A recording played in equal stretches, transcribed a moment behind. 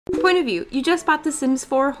Point of view, you just bought the Sims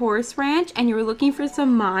 4 Horse Ranch and you were looking for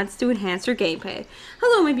some mods to enhance your gameplay.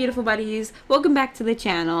 Hello my beautiful buddies, welcome back to the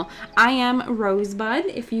channel. I am Rosebud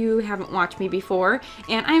if you haven't watched me before,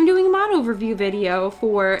 and I'm doing a mod overview video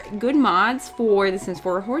for good mods for the Sims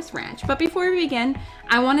 4 Horse Ranch. But before we begin,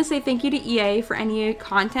 I want to say thank you to EA for any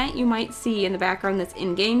content you might see in the background that's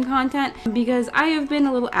in-game content, because I have been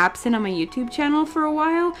a little absent on my YouTube channel for a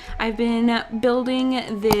while. I've been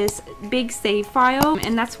building this big save file,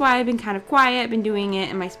 and that's why I've been kind of quiet. I've been doing it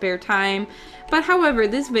in my spare time. But however,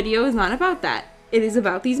 this video is not about that. It is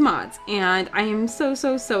about these mods, and I am so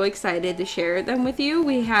excited to share them with you.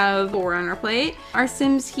 We have 4 on our plate. Our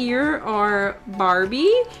Sims here are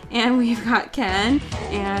Barbie, and we've got Ken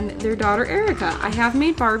and their daughter Erica. I have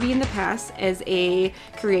made Barbie in the past as a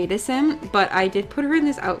creative sim, but I did put her in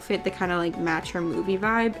this outfit to kind of like match her movie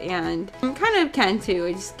vibe, and kind of Ken too.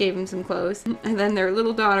 I just gave him some clothes. And then their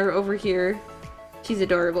little daughter over here, she's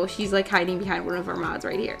adorable. She's like hiding behind one of our mods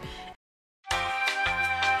right here.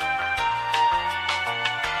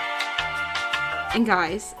 And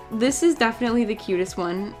guys, this is definitely the cutest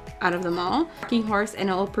one out of them all. Rocking horse, and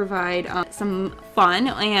it will provide some fun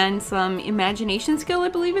and some imagination skill, I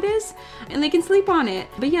believe it is. And they can sleep on it.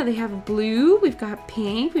 But yeah, they have blue, we've got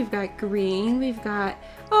pink, we've got green, we've got,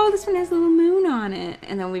 oh, this one has a little moon on it.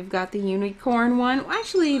 And then we've got the unicorn one. Well,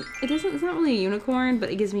 actually, it's not really a unicorn, but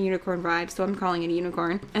it gives me unicorn vibes, so I'm calling it a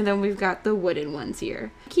unicorn. And then we've got the wooden ones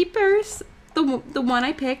here. Keepers, the one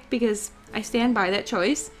I picked because I stand by that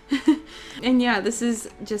choice. And yeah, this is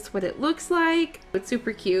just what it looks like. It's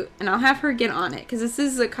super cute, and I'll have her get on it because this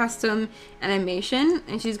is a custom animation,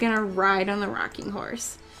 and she's gonna ride on the rocking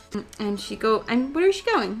horse. And where is she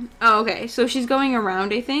going? Oh, okay, so she's going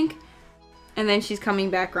around, I think, and then she's coming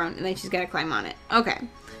back around, and then she's gonna climb on it. Okay,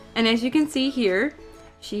 and as you can see here,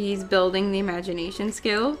 she's building the imagination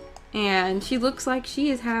skill, and she looks like she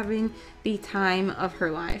is having the time of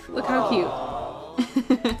her life. Look how cute.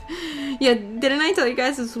 Yeah, didn't I tell you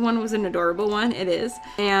guys this one was an adorable one? It is.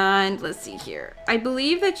 And let's see here. I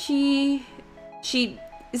believe that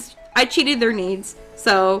I cheated their needs.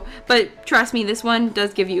 So, but trust me, this one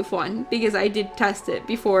does give you fun because I did test it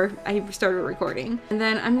before I started recording. And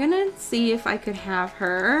then I'm gonna see if I could have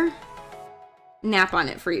her nap on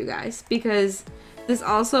it for you guys, because this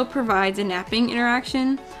also provides a napping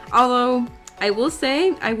interaction. Although I will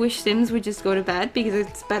say I wish Sims would just go to bed because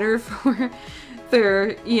it's better for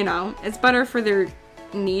their, you know, it's better for their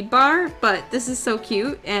need bar. But this is so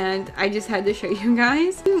cute, and I just had to show you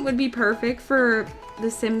guys. It would be perfect for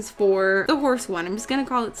the Sims 4, the horse one. I'm just gonna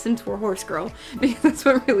call it Sims 4 Horse Girl because that's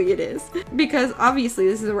what really it is. Because obviously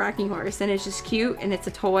this is a rocking horse, and it's just cute, and it's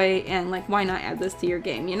a toy, and like, why not add this to your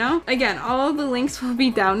game, you know? Again, all of the links will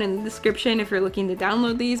be down in the description if you're looking to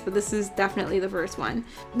download these, but this is definitely the first one.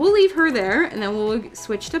 We'll leave her there, and then we'll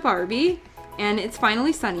switch to Barbie. And it's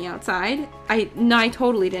finally sunny outside. I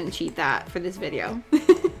totally didn't cheat that for this video.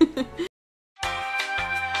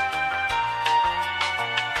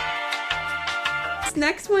 This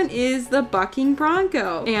next one is the Bucking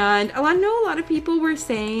Bronco. And I know a lot of people were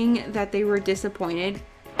saying that they were disappointed.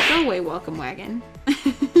 Go away, welcome wagon.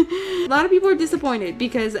 A lot of people are disappointed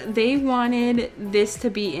because they wanted this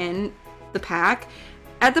to be in the pack.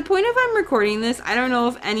 At the point of I'm recording this, I don't know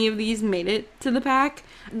if any of these made it to the pack.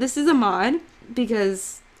 This is a mod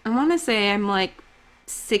because I want to say I'm like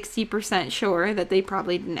 60% sure that they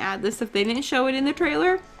probably didn't add this if they didn't show it in the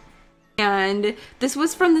trailer. And this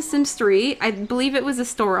was from The Sims 3. I believe it was a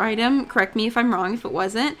store item. Correct me if I'm wrong if it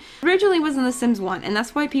wasn't. It originally was in The Sims 1, and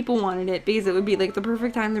that's why people wanted it, because it would be like the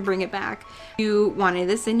perfect time to bring it back. You wanted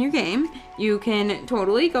this in your game, you can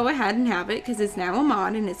totally go ahead and have it because it's now a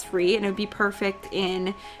mod and it's free, and it would be perfect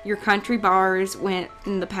in your country bars when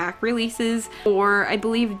the pack releases. Or I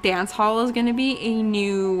believe dance hall is going to be a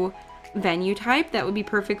new venue type that would be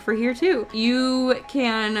perfect for here too. You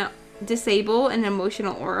can disable an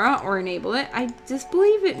emotional aura or enable it. I just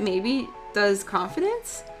believe it maybe does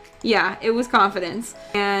confidence. Yeah, it was confidence.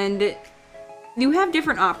 And you have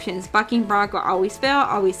different options. Bucking Bronco, always fail,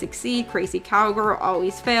 always succeed. Crazy Cowgirl,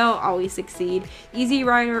 always fail, always succeed. Easy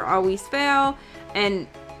Rider, always fail, and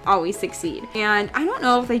always succeed. And I don't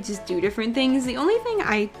know if they just do different things. The only thing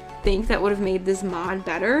I think that would have made this mod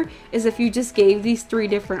better is if you just gave these 3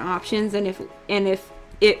 different options, and if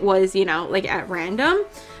it was, you know, like at random.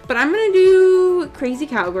 But I'm gonna do Crazy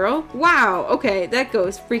Cowgirl. Wow, okay, that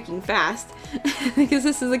goes freaking fast because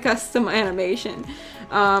this is a custom animation.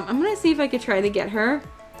 I'm gonna see if I could try to get her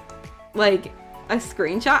like a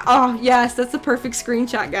screenshot. Oh yes, that's a perfect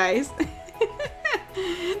screenshot, guys.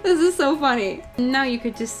 This is so funny. Now you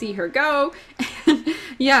could just see her go.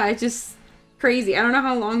 Yeah, it just crazy. I don't know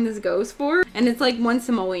how long this goes for, and it's like 1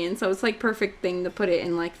 simoleon, so it's like perfect thing to put it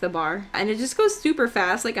in like the bar, and it just goes super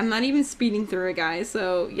fast. Like I'm not even speeding through it, guys.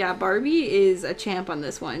 So yeah, Barbie is a champ on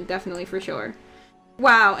this one, definitely, for sure.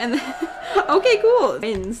 Wow. And okay, cool.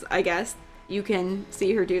 Wins, I guess. You can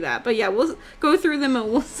see her do that. But yeah, we'll go through them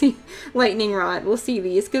and we'll see lightning rod. We'll see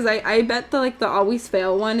these, because I bet the always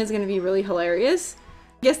fail one is going to be really hilarious.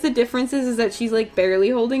 I guess the difference is that she's like barely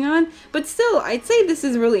holding on, but still I'd say this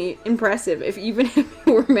is really impressive if even if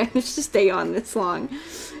you were managed to stay on this long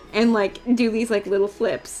and like do these like little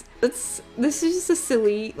flips. This is just a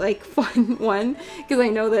silly, like, fun one, because I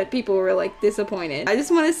know that people were like disappointed. I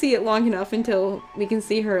just want to see it long enough until we can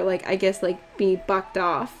see her, like, I guess, like, be bucked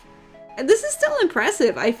off. This is still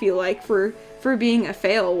impressive, I feel like, for being a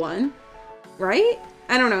fail one, right?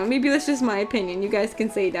 I don't know, maybe that's just my opinion. You guys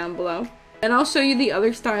can say down below. And I'll show you the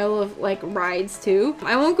other style of like rides too.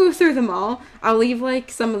 I won't go through them all. I'll leave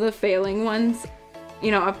like some of the failing ones,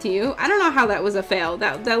 you know, up to you. I don't know how that was a fail.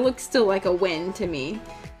 That looks still like a win to me,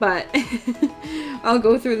 but I'll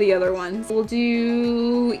go through the other ones. We'll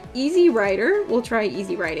do Easy Rider. We'll try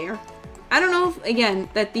Easy Rider. I don't know if, again,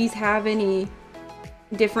 that these have any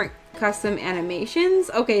different custom animations.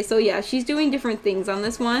 Okay, so yeah, she's doing different things on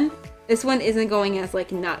this one. This one isn't going as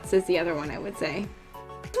like nuts as the other one, I would say.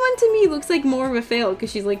 This one to me looks like more of a fail because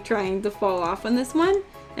she's like trying to fall off on this one,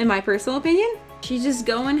 in my personal opinion. She's just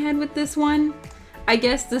going ahead with this one. I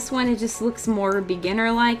guess this one, it just looks more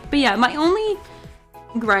beginner-like. But yeah, my only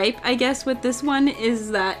gripe, I guess, with this one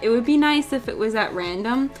is that it would be nice if it was at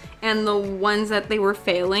random and the ones that they were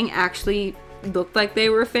failing actually looked like they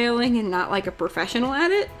were failing and not like a professional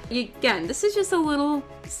at it. Again, this is just a little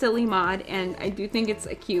silly mod, and I do think it's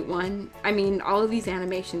a cute one. I mean, all of these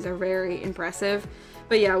animations are very impressive.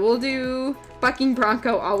 But yeah, we'll do Bucking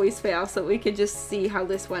Bronco Always Fail so we could just see how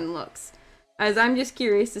this one looks, as I'm just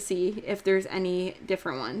curious to see if there's any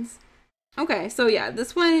different ones. Okay, so yeah,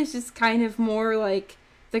 this one is just kind of more like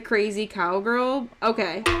the crazy cowgirl.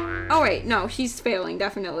 Okay. Oh wait, no, she's failing,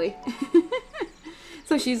 definitely.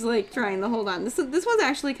 So she's like trying to hold on. This one's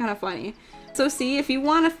actually kind of funny. So see, if you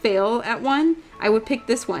want to fail at one, I would pick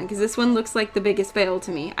this one, because this one looks like the biggest fail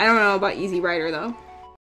to me. I don't know about Easy Rider though.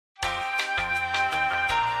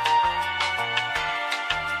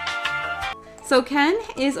 So Ken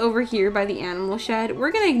is over here by the animal shed.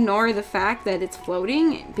 We're gonna ignore the fact that it's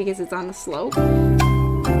floating because it's on the slope.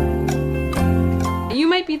 You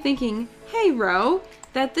might be thinking, hey Ro,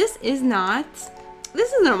 that this isn't a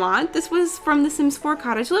mod. This was from The Sims 4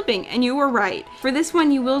 Cottage Living, and you were right. For this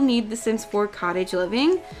one, you will need The Sims 4 Cottage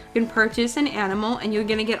Living. You can purchase an animal, and you're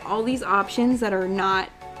gonna get all these options that are not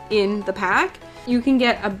in the pack. You can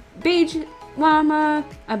get a beige llama,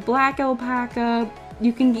 a black alpaca.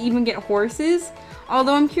 You can even get horses,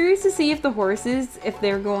 although I'm curious to see if the horses, if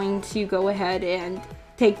they're going to go ahead and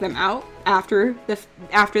take them out after the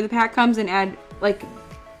pack comes and add like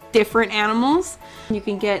different animals. You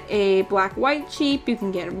can get a black white sheep, you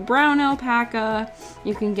can get a brown alpaca,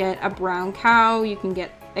 you can get a brown cow, you can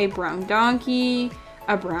get a brown donkey,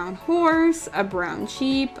 a brown horse, a brown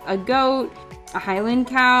sheep, a goat, a Highland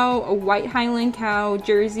cow, a white Highland cow,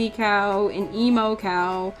 Jersey cow, an emo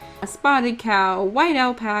cow, a spotted cow, white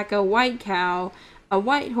alpaca, white cow, a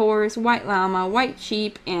white horse, white llama, white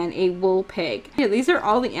sheep, and a wool pig. Yeah, these are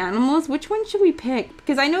all the animals. Which one should we pick?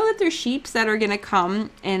 Because I know that there's sheeps that are gonna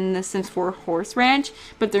come in the Sims 4 Horse Ranch,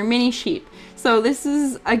 but they're mini sheep. So this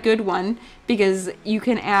is a good one because you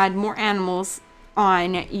can add more animals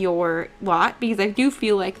on your lot, because I do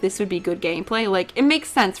feel like this would be good gameplay. Like, it makes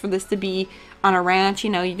sense for this to be on a ranch, you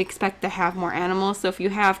know, you'd expect to have more animals. So if you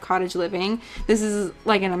have cottage living, this is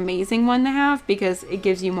like an amazing one to have because it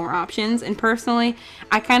gives you more options. And personally,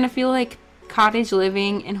 I kind of feel like cottage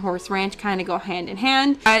living and horse ranch kind of go hand in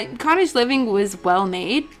hand. Cottage living was well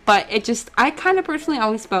made, but I kind of personally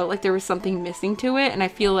always felt like there was something missing to it, and I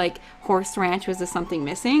feel like horse ranch was just something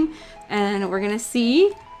missing. And we're gonna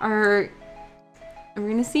see him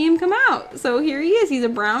come out. So here he is. He's a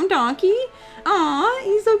brown donkey. Aw,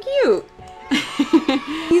 he's so cute.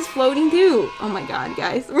 He's floating too. Oh my god,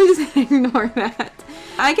 guys. We're just gonna ignore that.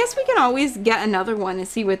 I guess we can always get another one and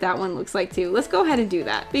see what that one looks like too. Let's go ahead and do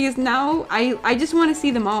that, because now I just want to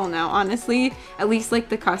see them all now, honestly. At least like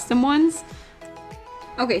the custom ones.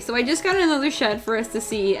 Okay, so I just got another shed for us to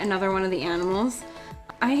see another one of the animals.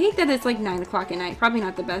 I hate that it's like 9 o'clock at night. Probably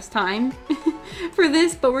not the best time for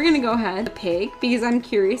this, but we're gonna go ahead. The pig, because I'm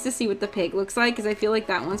curious to see what the pig looks like, because I feel like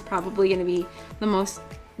that one's probably gonna be the most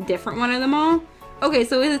different one of them all. Okay,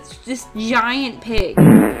 so it's just giant pig.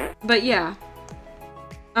 But yeah.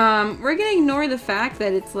 We're gonna ignore the fact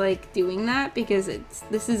that it's like doing that because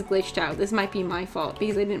this is glitched out. This might be my fault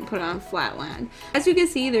because I didn't put it on flat land. As you can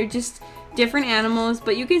see, they're just different animals,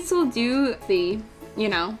 but you can still do the, you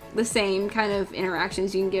know, the same kind of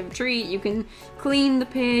interactions. You can give a treat, you can clean the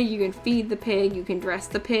pig, you can feed the pig, you can dress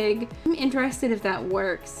the pig. I'm interested if that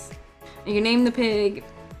works. You can name the pig,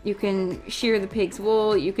 you can shear the pig's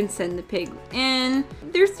wool, you can send the pig in.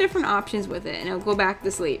 There's different options with it, and it'll go back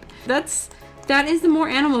to sleep. That is the More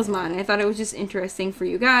Animals mod. I thought it was just interesting for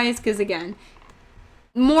you guys because, again,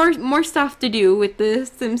 more stuff to do with the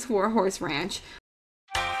Sims 4 Horse Ranch.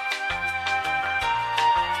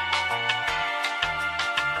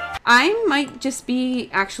 I might just be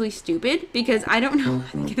actually stupid because I don't know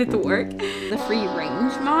how to get it to work. The free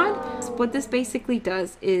range mod, what this basically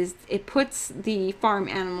does is it puts the farm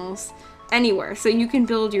animals anywhere. So you can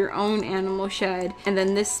build your own animal shed, and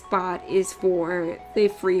then this spot is for the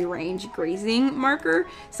free range grazing marker.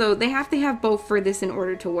 So they have to have both for this in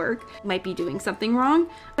order to work. Might be doing something wrong.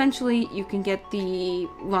 Essentially, you can get the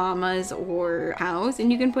llamas or cows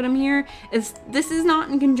and you can put them here. This is not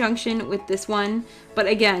in conjunction with this one, but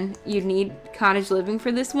again, you need cottage living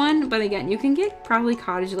for this one. But again, you can get probably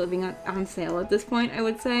cottage living on sale at this point, I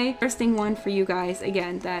would say. Interesting one for you guys,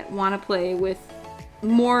 again, that want to play with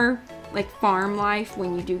more like farm life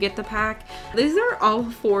when you do get the pack. These are all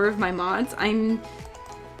 4 of my mods.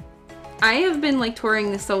 I have been like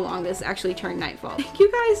touring this so long, this actually turned nightfall. Thank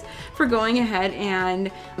you guys for going ahead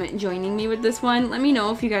and joining me with this one. Let me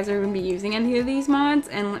know if you guys are going to be using any of these mods,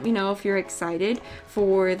 and let me know if you're excited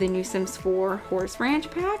for the new Sims 4 Horse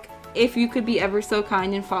Ranch pack. If you could be ever so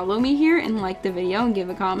kind and follow me here and like the video and give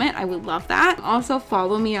a comment, I would love that. Also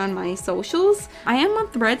follow me on my socials. I am on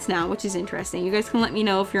Threads now, which is interesting. You guys can let me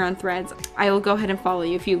know if you're on Threads. I will go ahead and follow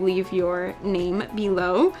you if you leave your name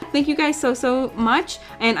below. Thank you guys so much,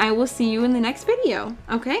 and I will see you in the next video.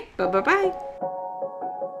 Okay, bye.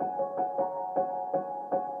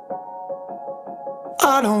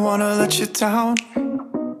 I don't wanna let you down.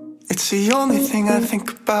 It's the only thing I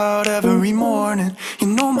think about every morning. You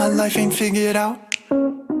know my life ain't figured out,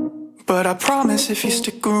 but I promise if you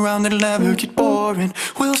stick around it'll never get boring.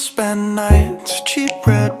 We'll spend nights, cheap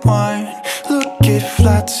red wine, look at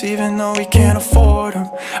flats even though we can't afford them.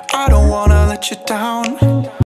 I don't wanna let you down.